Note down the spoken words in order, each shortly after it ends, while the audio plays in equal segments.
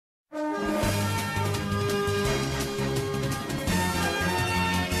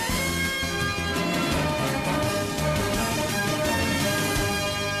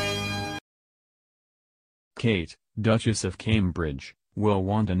Kate, Duchess of Cambridge, will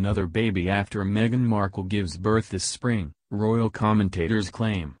want another baby after Meghan Markle gives birth this spring, royal commentators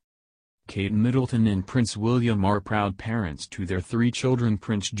claim. Kate Middleton and Prince William are proud parents to their three children: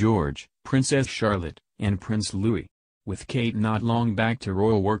 Prince George, Princess Charlotte, and Prince Louis. With Kate not long back to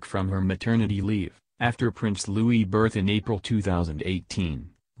royal work from her maternity leave, after Prince Louis' birth in April 2018,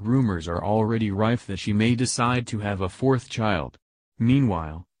 rumors are already rife that she may decide to have a fourth child.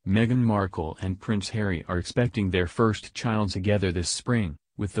 Meanwhile, Meghan Markle and Prince Harry are expecting their first child together this spring,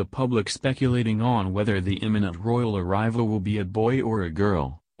 with the public speculating on whether the imminent royal arrival will be a boy or a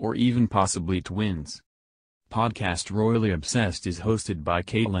girl, or even possibly twins. Podcast Royally Obsessed is hosted by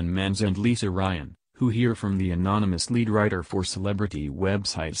Caitlin Menz and Lisa Ryan, who hear from the anonymous lead writer for celebrity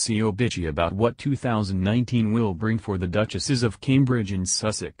website CO Bitchy about what 2019 will bring for the Duchesses of Cambridge and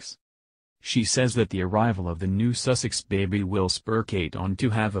Sussex. She says that the arrival of the new Sussex baby will spur Kate on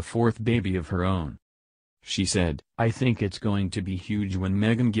to have a fourth baby of her own. She said, "I think it's going to be huge when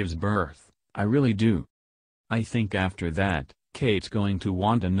Meghan gives birth, I really do. I think after that, Kate's going to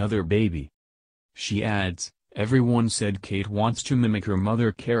want another baby." She adds, "Everyone said Kate wants to mimic her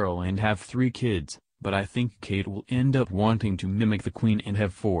mother Carol and have 3 kids, but I think Kate will end up wanting to mimic the Queen and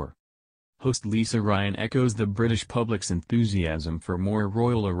have 4. Host Lisa Ryan echoes the British public's enthusiasm for more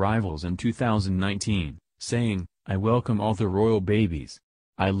royal arrivals in 2019, saying, "I welcome all the royal babies.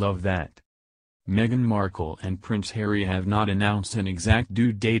 I love that." Meghan Markle and Prince Harry have not announced an exact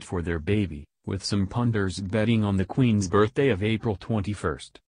due date for their baby, with some punters betting on the Queen's birthday of April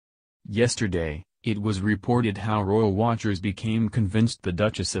 21. Yesterday, it was reported how royal watchers became convinced the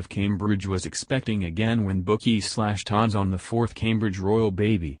Duchess of Cambridge was expecting again when bookies/odds on the fourth Cambridge royal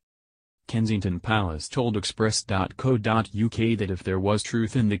baby. Kensington Palace told Express.co.uk that if there was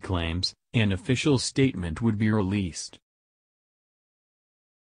truth in the claims, an official statement would be released.